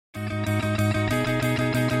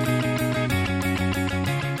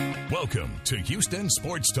Welcome to Houston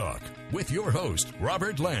Sports Talk with your host,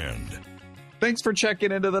 Robert Land. Thanks for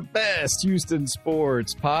checking into the best Houston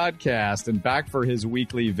sports podcast. And back for his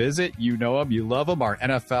weekly visit, you know him, you love him, our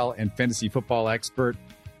NFL and fantasy football expert,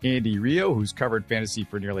 Andy Rio, who's covered fantasy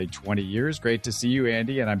for nearly 20 years. Great to see you,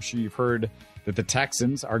 Andy. And I'm sure you've heard that the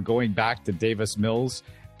Texans are going back to Davis Mills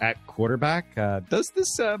at quarterback. Does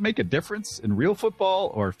this make a difference in real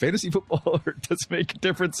football or fantasy football, or does it make a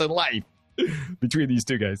difference in life between these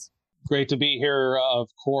two guys? Great to be here, of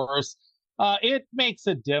course. It makes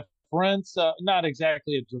a difference, not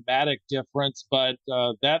exactly a dramatic difference, but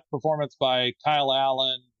that performance by Kyle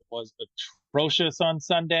Allen was atrocious on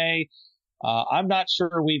Sunday. I'm not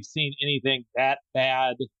sure we've seen anything that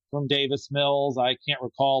bad from Davis Mills. I can't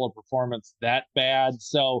recall a performance that bad.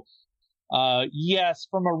 So, yes,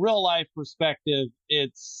 from a real life perspective,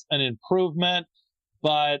 it's an improvement,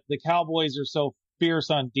 but the Cowboys are so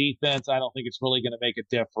fierce on defense, I don't think it's really going to make a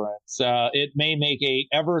difference. It may make a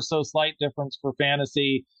ever so slight difference for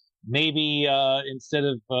fantasy. Maybe instead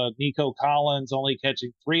of Nico Collins only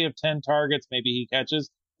catching 3 of 10 targets, maybe he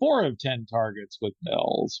catches 4 of 10 targets with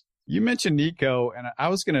Mills. You mentioned Nico, and I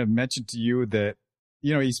was going to mention to you that,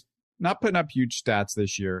 you know, he's not putting up huge stats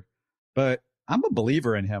this year, but I'm a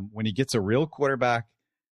believer in him when he gets a real quarterback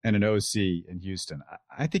and an OC in Houston.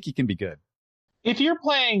 I think he can be good. If you're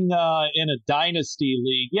playing in a dynasty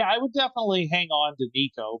league, yeah, I would definitely hang on to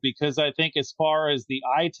Nico because I think as far as the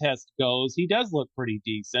eye test goes, he does look pretty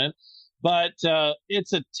decent. But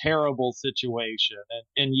it's a terrible situation.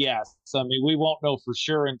 And yes, I mean, we won't know for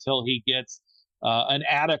sure until he gets an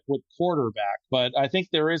adequate quarterback. But I think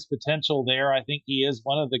there is potential there. I think he is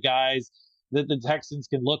one of the guys that the Texans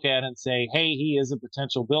can look at and say, hey, he is a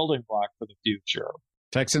potential building block for the future.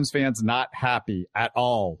 Texans fans not happy at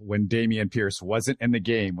all when Dameon Pierce wasn't in the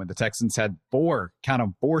game, when the Texans had 4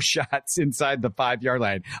 shots inside the 5-yard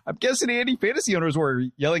line. I'm guessing, Andy, fantasy owners were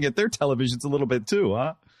yelling at their televisions a little bit too,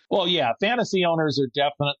 huh? Well, yeah, fantasy owners are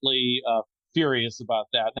definitely furious about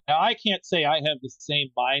that. Now, I can't say I have the same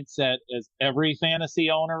mindset as every fantasy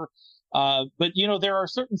owner, but, you know, there are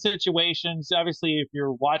certain situations. Obviously, if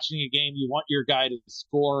you're watching a game, you want your guy to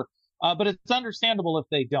score, but it's understandable if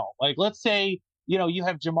they don't. Like, let's say, you know, you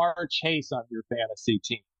have Jamar Chase on your fantasy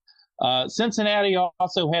team. Cincinnati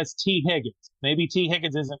also has T. Higgins. Maybe T.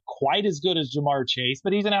 Higgins isn't quite as good as Jamar Chase,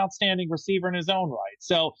 but he's an outstanding receiver in his own right.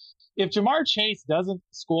 So if Jamar Chase doesn't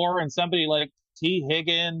score and somebody like T.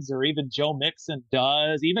 Higgins or even Joe Mixon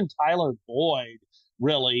does, even Tyler Boyd,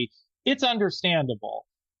 really, it's understandable.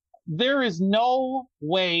 There is no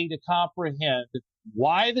way to comprehend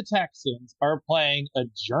why the Texans are playing a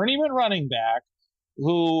journeyman running back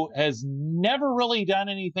who has never really done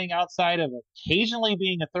anything outside of occasionally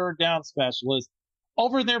being a third down specialist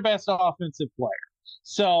over their best offensive player.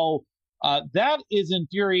 So that is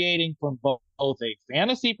infuriating from both a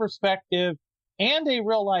fantasy perspective and a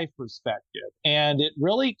real life perspective. And it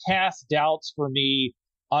really casts doubts for me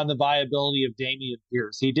on the viability of Dameon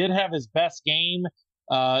Pierce. He did have his best game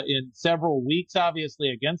in several weeks, obviously,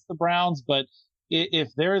 against the Browns. But if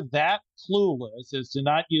they're that clueless as to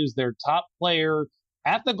not use their top player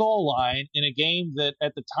at the goal line in a game that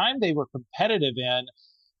at the time they were competitive in,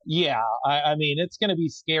 yeah, I mean, it's going to be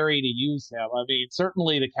scary to use him. I mean,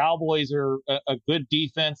 certainly the Cowboys are a good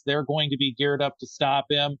defense. They're going to be geared up to stop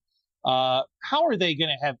him. How are they going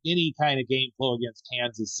to have any kind of game flow against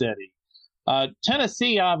Kansas City?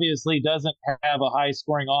 Tennessee obviously doesn't have a high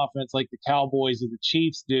scoring offense like the Cowboys or the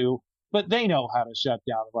Chiefs do, but they know how to shut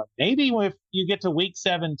down the run. Maybe if you get to week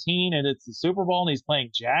 17 and it's the Super Bowl and he's playing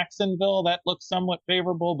Jacksonville, that looks somewhat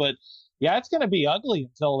favorable. But yeah, it's going to be ugly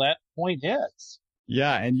until that point hits.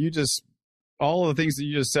 Yeah. And all of the things that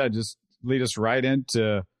you just said just lead us right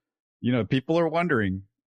into, you know, people are wondering,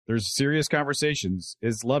 there's serious conversations.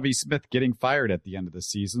 Is Lovie Smith getting fired at the end of the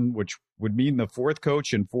season, which would mean the 4th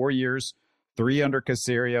coach in 4 years, 3 under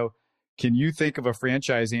Caserio? Can you think of a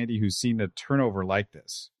franchise, Andy, who's seen a turnover like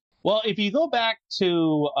this? Well, if you go back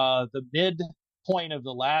to the midpoint of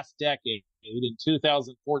the last decade in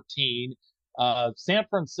 2014, San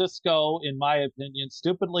Francisco, in my opinion,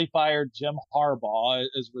 stupidly fired Jim Harbaugh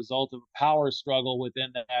as a result of a power struggle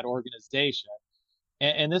within that organization.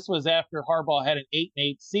 And this was after Harbaugh had an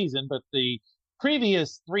 8-8 season, but the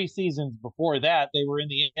previous 3 seasons before that, they were in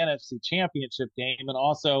the NFC Championship game and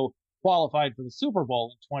also qualified for the Super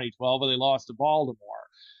Bowl in 2012, but they lost to Baltimore.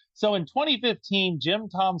 So in 2015, Jim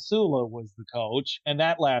Tomsula was the coach, and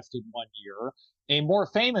that lasted 1 year. A more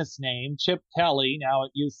famous name, Chip Kelly, now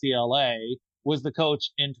at UCLA, was the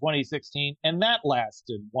coach in 2016, and that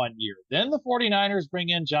lasted 1 year. Then the 49ers bring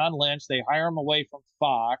in John Lynch. They hire him away from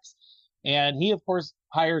Fox. And he, of course,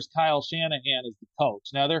 hires Kyle Shanahan as the coach.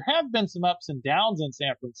 Now, there have been some ups and downs in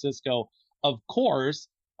San Francisco, of course.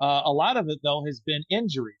 A lot of it, though, has been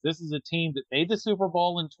injuries. This is a team that made the Super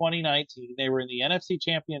Bowl in 2019. They were in the NFC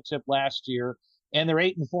Championship last year, and they're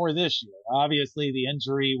 8-4 this year. Obviously, the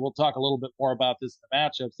injury, we'll talk a little bit more about this in the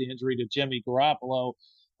matchups, the injury to Jimmy Garoppolo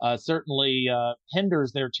certainly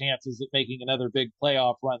hinders their chances at making another big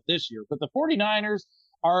playoff run this year. But the 49ers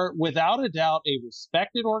are without a doubt a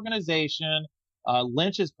respected organization.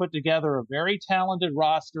 Lynch has put together a very talented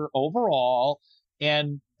roster overall,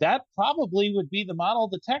 and that probably would be the model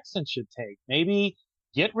the Texans should take. Maybe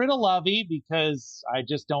get rid of Lovey, because I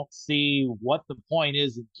just don't see what the point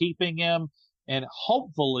is in keeping him, and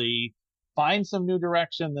hopefully find some new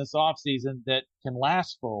direction this offseason that can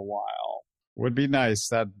last for a while. Would be nice.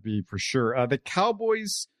 That'd be for sure. The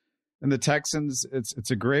Cowboys and the Texans,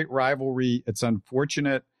 it's a great rivalry. It's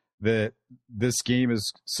unfortunate that this game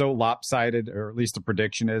is so lopsided, or at least the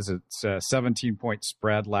prediction is. It's a 17-point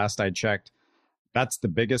spread last I checked. That's the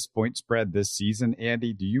biggest point spread this season.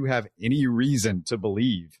 Andy, do you have any reason to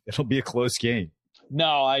believe it'll be a close game?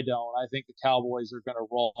 No, I don't. I think the Cowboys are going to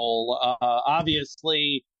roll.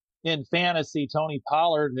 Obviously, in fantasy, Tony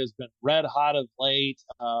Pollard has been red hot of late.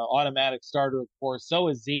 Automatic starter, of course. So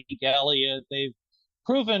is Zeke Elliott. They've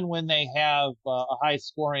proven when they have a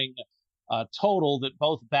high-scoring total that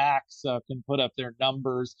both backs can put up their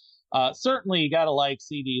numbers. Certainly, you got to like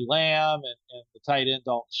C.D. Lamb and the tight end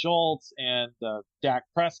Dalton Schultz and Dak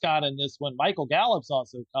Prescott in this one. Michael Gallup's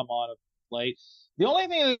also come on of late. The only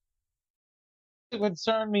thing that would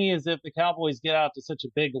concern me is if the Cowboys get out to such a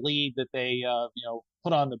big lead that they,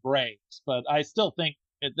 put on the brakes. But I still think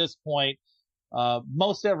at this point,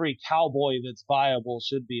 most every Cowboy that's viable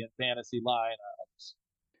should be in fantasy lineups.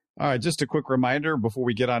 All right, just a quick reminder before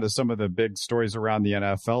we get on to some of the big stories around the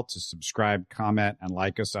NFL to subscribe, comment, and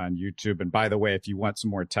like us on YouTube. And by the way, if you want some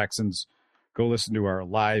more Texans, go listen to our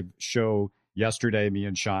live show yesterday. Me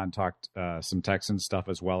and Sean talked some Texans stuff,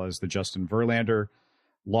 as well as the Justin Verlander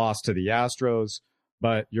loss to the Astros.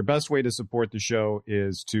 But your best way to support the show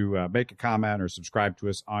is to make a comment or subscribe to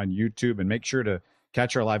us on YouTube, and make sure to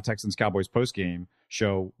catch our live Texans Cowboys postgame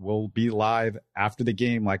show. We'll be live after the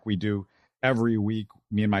game like we do every week.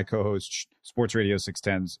 Me and my co-host, Sports Radio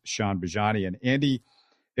 610's Sean Bajani. And Andy,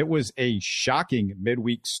 it was a shocking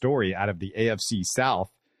midweek story out of the AFC South.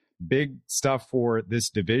 Big stuff for this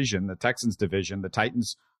division, the Texans division. The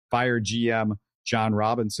Titans fired GM John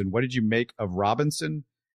Robinson. What did you make of Robinson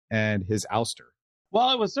and his ouster? Well,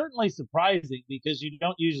 it was certainly surprising, because you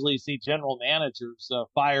don't usually see general managers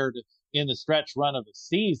fired in the stretch run of a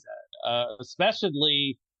season,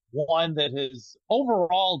 especially one that has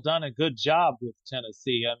overall done a good job with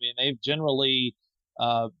Tennessee. I mean, they've generally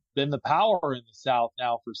been the power in the South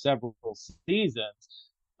now for several seasons.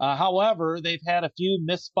 However, they've had a few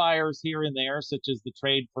misfires here and there, such as the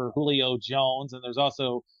trade for Julio Jones, and there's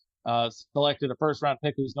also selected a first-round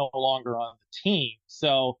pick who's no longer on the team.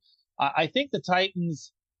 So I think the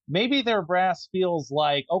Titans, maybe their brass feels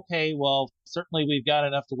like, okay, well, certainly we've got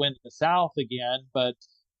enough to win the South again, but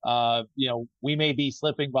we may be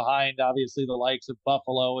slipping behind, obviously, the likes of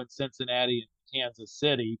Buffalo and Cincinnati and Kansas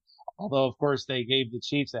City, although, of course, they gave the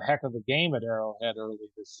Chiefs a heck of a game at Arrowhead early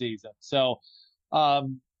this season. So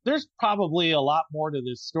there's probably a lot more to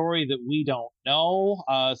this story that we don't know.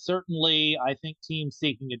 Certainly, I think teams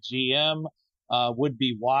seeking a GM would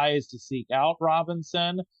be wise to seek out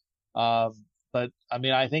Robinson. But I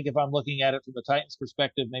mean, I think if I'm looking at it from the Titans'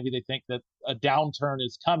 perspective, maybe they think that a downturn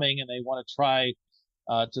is coming and they want to try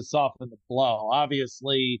to soften the blow.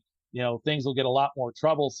 Obviously, things will get a lot more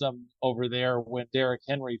troublesome over there when Derrick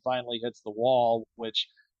Henry finally hits the wall, which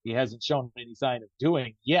he hasn't shown any sign of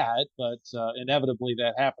doing yet, but inevitably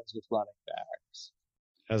that happens with running backs.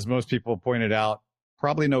 As most people pointed out,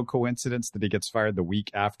 probably no coincidence that he gets fired the week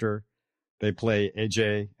after they play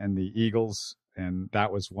AJ and the Eagles, and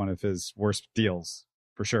that was one of his worst deals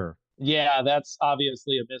for sure. Yeah, that's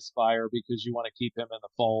obviously a misfire because you want to keep him in the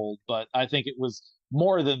fold, but I think it was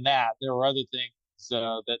more than that. There were other things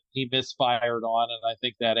that he misfired on, and I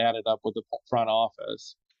think that added up with the front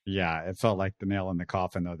office. Yeah, it felt like the nail in the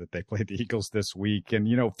coffin, though, that they played the Eagles this week. And,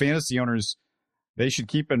 fantasy owners, they should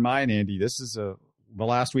keep in mind, Andy, this is the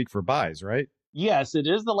last week for buys, right? Yes, it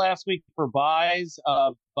is the last week for buys,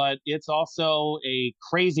 but it's also a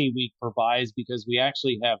crazy week for buys because we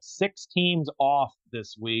actually have 6 teams off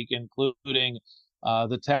this week, including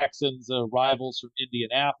the Texans, rivals from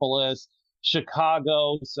Indianapolis,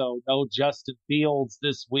 Chicago, so no Justin Fields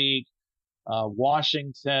this week,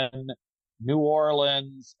 Washington, New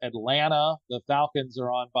Orleans, Atlanta. The Falcons are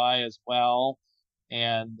on bye as well.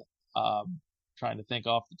 And trying to think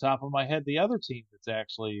off the top of my head the other team that's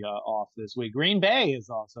actually off this week. Green Bay is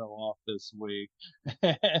also off this week.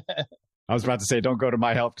 I was about to say, don't go to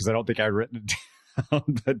my help because I don't think I've written it down.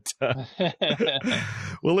 But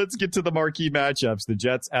well, let's get to the marquee matchups. The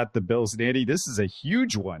Jets at the Bills. And Andy, this is a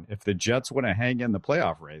huge one if the Jets want to hang in the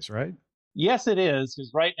playoff race, right? Yes, it is,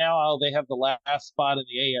 because right now they have the last spot in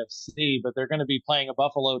the AFC, but they're going to be playing a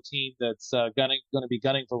Buffalo team that's going to be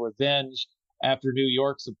gunning for revenge after New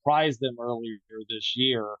York surprised them earlier this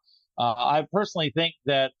year. I personally think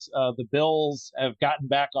that the Bills have gotten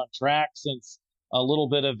back on track since a little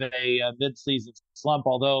bit of a mid-season slump,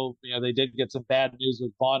 although they did get some bad news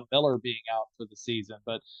with Von Miller being out for the season.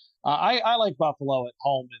 But I like Buffalo at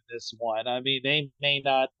home in this one. I mean, they may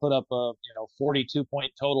not put up a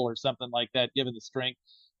 42-point total or something like that, given the strength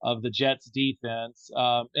of the Jets defense.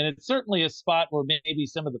 And it's certainly a spot where maybe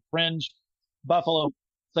some of the fringe Buffalo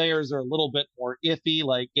players are a little bit more iffy,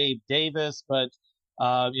 like Gabe Davis, but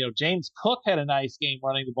James Cook had a nice game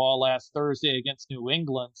running the ball last Thursday against New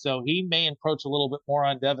England, so he may encroach a little bit more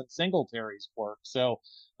on Devin Singletary's work. So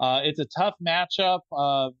it's a tough matchup.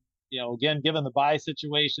 Again, given the bye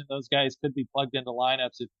situation, those guys could be plugged into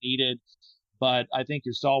lineups if needed. But I think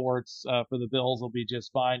your stalwarts for the Bills will be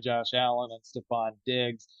just fine, Josh Allen and Stephon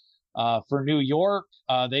Diggs. For New York,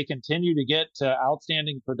 they continue to get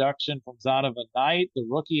outstanding production from Zonovan Knight, the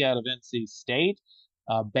rookie out of NC State.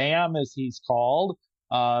 Bam, as he's called.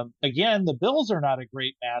 Again, the Bills are not a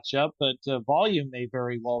great matchup, but volume may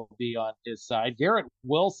very well be on his side. Garrett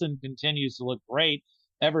Wilson continues to look great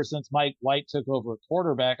ever since Mike White took over at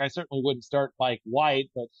quarterback. I certainly wouldn't start Mike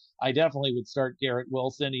White, but I definitely would start Garrett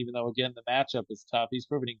Wilson, even though, again, the matchup is tough. He's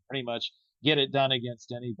proven he can pretty much get it done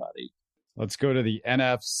against anybody. Let's go to the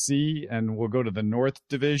NFC, and we'll go to the North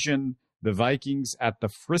Division. The Vikings at the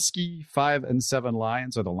frisky 5-7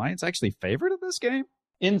 Lions. Are the Lions actually favored in this game?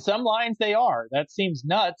 In some lines, they are. That seems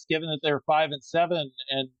nuts, given that they're 5-7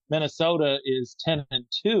 and Minnesota is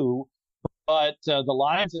 10-2. But the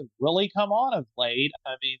Lions have really come on of late.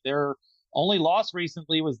 I mean, their only loss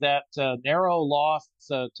recently was that narrow loss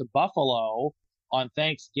to Buffalo on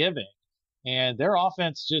Thanksgiving. And their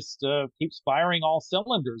offense just keeps firing all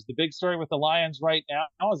cylinders. The big story with the Lions right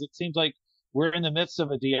now is it seems like we're in the midst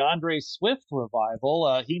of a DeAndre Swift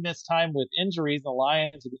revival. He missed time with injuries. The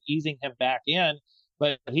Lions have been easing him back in.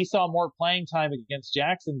 But he saw more playing time against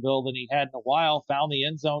Jacksonville than he had in a while, found the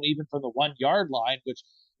end zone even from the 1 yard line, which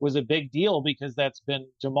was a big deal because that's been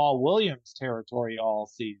Jamal Williams' territory all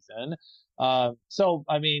season. So,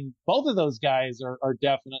 I mean, both of those guys are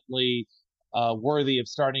definitely worthy of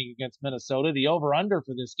starting against Minnesota. The over-under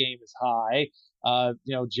for this game is high.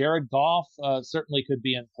 Jared Goff certainly could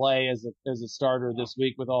be in play as a starter this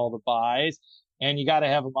week with all the buys. And you got to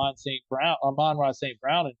have Amon-Ra St.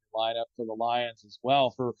 Brown in your lineup for the Lions as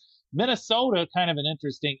well. For Minnesota, kind of an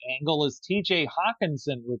interesting angle is TJ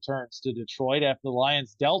Hawkinson returns to Detroit after the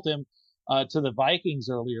Lions dealt him to the Vikings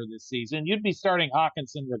earlier this season. You'd be starting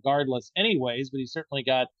Hawkinson regardless anyways, but he certainly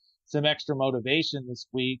got some extra motivation this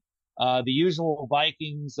week. The usual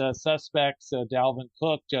Vikings suspects, Dalvin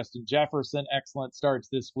Cook, Justin Jefferson, excellent starts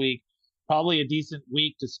this week. Probably a decent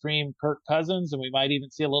week to stream Kirk Cousins, and we might even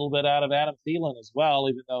see a little bit out of Adam Thielen as well,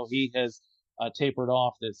 even though he has tapered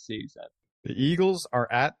off this season. The Eagles are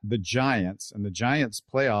at the Giants, and the Giants'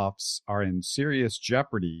 playoffs are in serious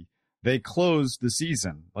jeopardy. They closed the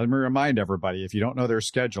season. Let me remind everybody, if you don't know their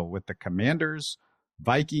schedule, with the Commanders,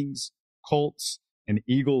 Vikings, Colts, and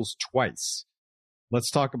Eagles twice.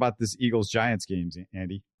 Let's talk about this Eagles-Giants game,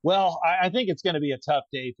 Andy. Well, I think it's going to be a tough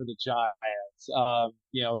day for the Giants.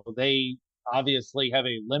 They obviously have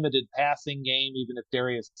a limited passing game, even if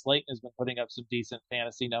Darius Slayton has been putting up some decent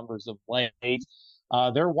fantasy numbers of late.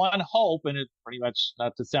 Their one hope, and it's pretty much,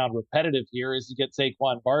 not to sound repetitive here, is to get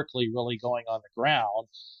Saquon Barkley really going on the ground.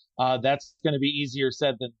 That's going to be easier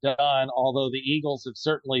said than done, although the Eagles have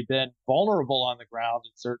certainly been vulnerable on the ground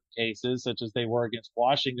in certain cases, such as they were against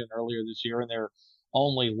Washington earlier this year in their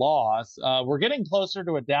only loss. We're getting closer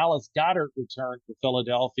to a Dallas Goedert return for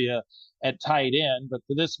Philadelphia at tight end, but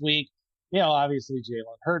for this week, obviously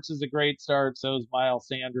Jalen Hurts is a great start. So is Miles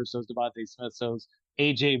Sanders. So is Devontae Smith. So is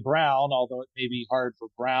A.J. Brown, although it may be hard for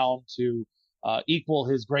Brown to equal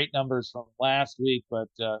his great numbers from last week, but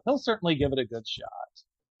he'll certainly give it a good shot.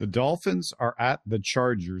 The Dolphins are at the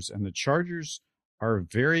Chargers, and the Chargers are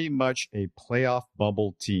very much a playoff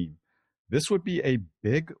bubble team. This would be a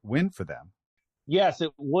big win for them. Yes,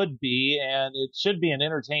 it would be, and it should be an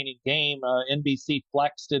entertaining game. NBC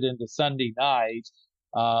flexed it into Sunday night.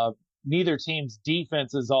 Neither team's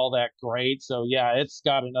defense is all that great, so yeah, it's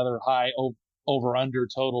got another high over-under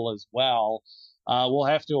total as well. We'll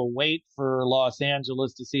have to wait for Los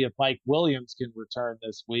Angeles to see if Mike Williams can return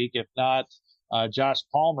this week. If not, Josh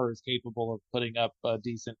Palmer is capable of putting up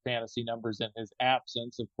decent fantasy numbers in his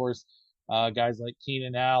absence. Of course, guys like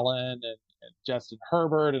Keenan Allen and Justin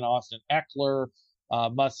Herbert and Austin Eckler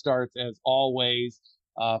must starts as always.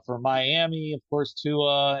 For Miami, of course,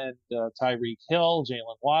 Tua and Tyreek Hill,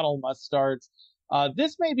 Jalen Waddle must starts.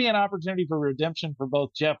 This may be an opportunity for redemption for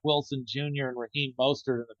both Jeff Wilson Jr. and Raheem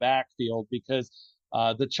Mostert in the backfield because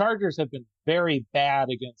the Chargers have been very bad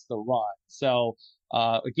against the run. So,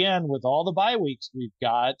 again, with all the bye weeks we've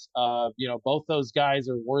got, both those guys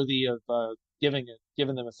are worthy of giving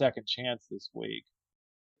them a second chance this week.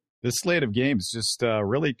 This slate of games just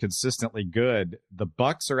really consistently good. The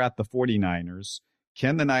Bucs are at the 49ers.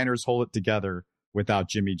 Can the Niners hold it together without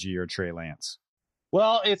Jimmy G or Trey Lance?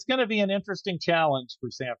 Well, it's going to be an interesting challenge for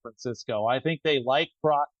San Francisco. I think they like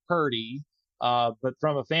Brock Purdy, but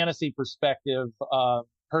from a fantasy perspective,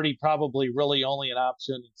 Purdy probably really only an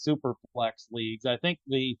option in super flex leagues. I think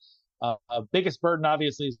the biggest burden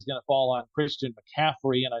obviously is going to fall on Christian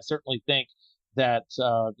McCaffrey, and I certainly think that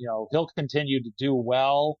he'll continue to do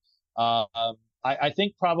well. I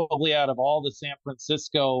think probably out of all the San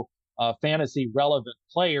Francisco fantasy relevant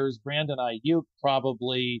players, Brandon Ayuk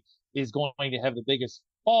probably is going to have the biggest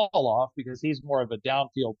fall off because he's more of a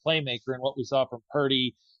downfield playmaker. And what we saw from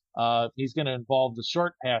Purdy, he's going to involve the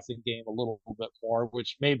short passing game a little bit more,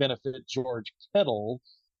 which may benefit George Kittle,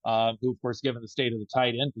 who, of course, given the state of the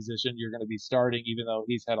tight end position, you're going to be starting, even though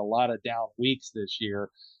he's had a lot of down weeks this year.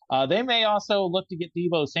 They may also look to get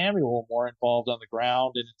Deebo Samuel more involved on the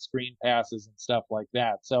ground and in screen passes and stuff like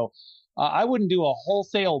that. So I wouldn't do a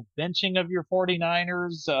wholesale benching of your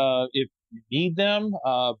 49ers if you need them,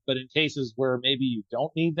 but in cases where maybe you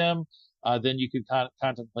don't need them, then you could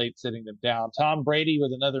contemplate sitting them down. Tom Brady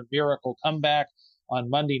with another miracle comeback on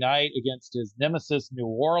Monday night against his nemesis, New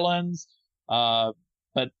Orleans.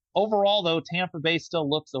 But overall, though, Tampa Bay still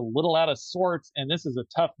looks a little out of sorts, and this is a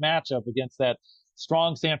tough matchup against that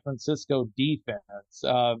strong San Francisco defense.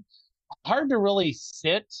 Hard to really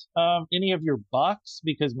sit any of your Bucs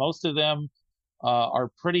because most of them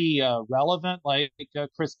are pretty relevant, like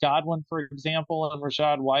Chris Godwin, for example, and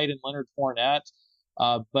Rachaad White and Leonard Fournette.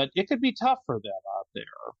 But it could be tough for them out there.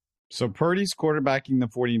 So Purdy's quarterbacking the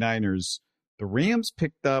 49ers. The Rams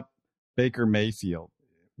picked up Baker Mayfield.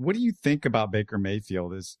 What do you think about Baker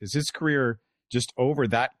Mayfield? Is his career just over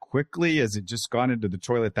that quickly? Has it just gone into the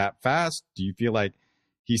toilet that fast? Do you feel like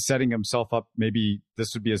he's setting himself up? Maybe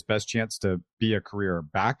this would be his best chance to be a career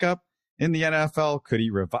backup in the NFL. Could he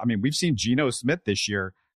revive? I mean, we've seen Geno Smith this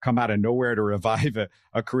year come out of nowhere to revive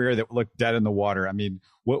a career that looked dead in the water. I mean,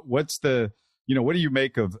 what do you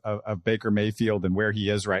make of Baker Mayfield and where he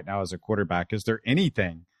is right now as a quarterback? Is there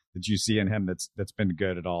anything that you see in him that's been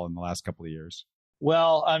good at all in the last couple of years?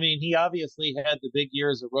 Well, I mean, he obviously had the big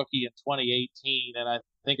year as a rookie in 2018, and I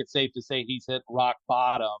think it's safe to say he's hit rock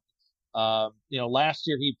bottom. Last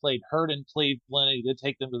year he played hurt in Cleveland. He did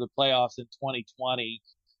take them to the playoffs in 2020.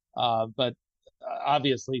 But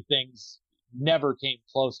obviously things never came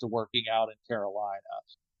close to working out in Carolina.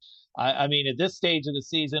 I mean, at this stage of the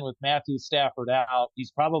season with Matthew Stafford out,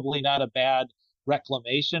 he's probably not a bad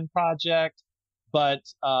reclamation project, but,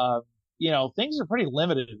 things are pretty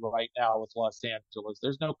limited right now with Los Angeles.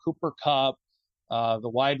 There's no Cooper Kupp. The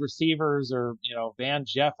wide receivers are, Van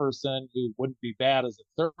Jefferson, who wouldn't be bad as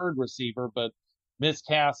a third receiver, but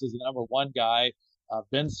miscast as the number one guy.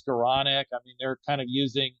 Ben Skoranek. I mean, they're kind of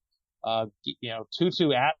using,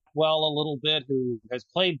 Tutu Atwell a little bit, who has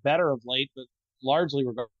played better of late, but largely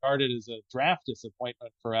regarded as a draft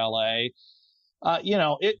disappointment for LA.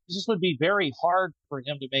 It just would be very hard for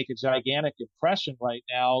him to make a gigantic impression right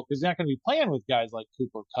now because he's not going to be playing with guys like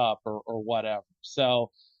Cooper Kupp or whatever. So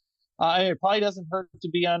it probably doesn't hurt to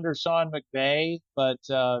be under Sean McVay, but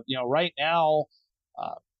right now,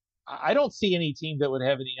 I don't see any team that would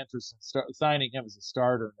have any interest in signing him as a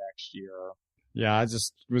starter next year. Yeah, I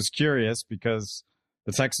just was curious because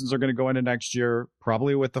the Texans are going to go into next year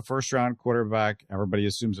probably with the first round quarterback. Everybody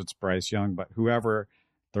assumes it's Bryce Young, but whoever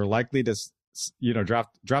they're likely to,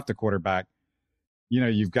 draft a quarterback.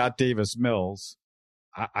 You've got Davis Mills.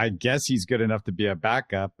 I guess he's good enough to be a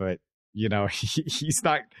backup, but he's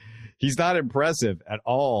not impressive at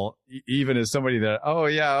all, even as somebody that,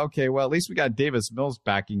 well, at least we got Davis Mills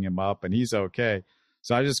backing him up and he's okay.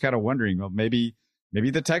 So I was just kind of wondering, well, maybe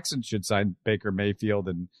the Texans should sign Baker Mayfield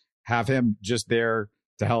and have him just there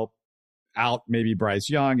to help out maybe Bryce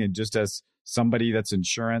Young and just as somebody that's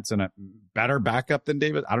insurance and a better backup than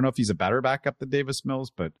Davis. I don't know if he's a better backup than Davis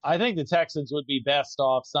Mills, but I think the Texans would be best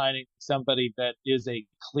off signing somebody that is a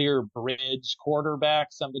clear bridge quarterback,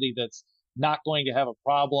 somebody that's not going to have a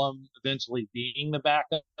problem eventually being the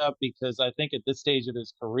backup, because I think at this stage of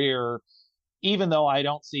his career, even though I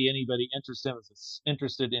don't see anybody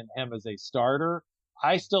interested in him as a starter,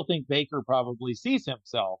 I still think Baker probably sees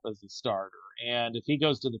himself as a starter. And if he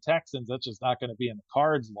goes to the Texans, that's just not going to be in the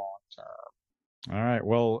cards long term. All right.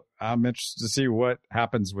 Well, I'm interested to see what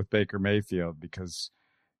happens with Baker Mayfield, because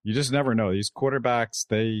you just never know. These quarterbacks,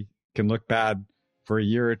 they can look bad for a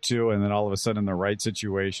year or two, and then all of a sudden in the right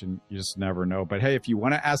situation, you just never know. But hey, if you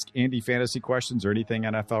want to ask Andy fantasy questions or anything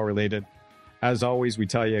NFL related, as always, we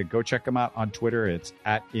tell you, go check him out on Twitter. It's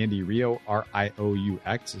at Andy Rio,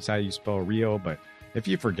 R-I-O-U-X. It's how you spell Rio, but if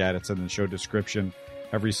you forget, it's in the show description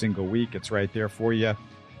every single week. It's right there for you.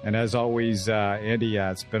 And as always, Andy,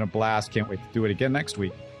 it's been a blast. Can't wait to do it again next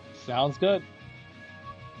week. Sounds good.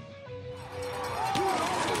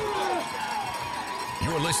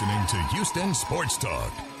 You're listening to Houston Sports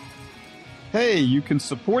Talk. Hey, you can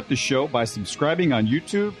support the show by subscribing on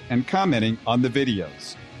YouTube and commenting on the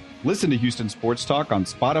videos. Listen to Houston Sports Talk on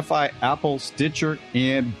Spotify, Apple, Stitcher,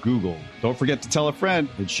 and Google. Don't forget to tell a friend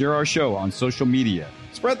and share our show on social media.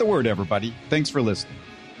 Spread the word, everybody. Thanks for listening.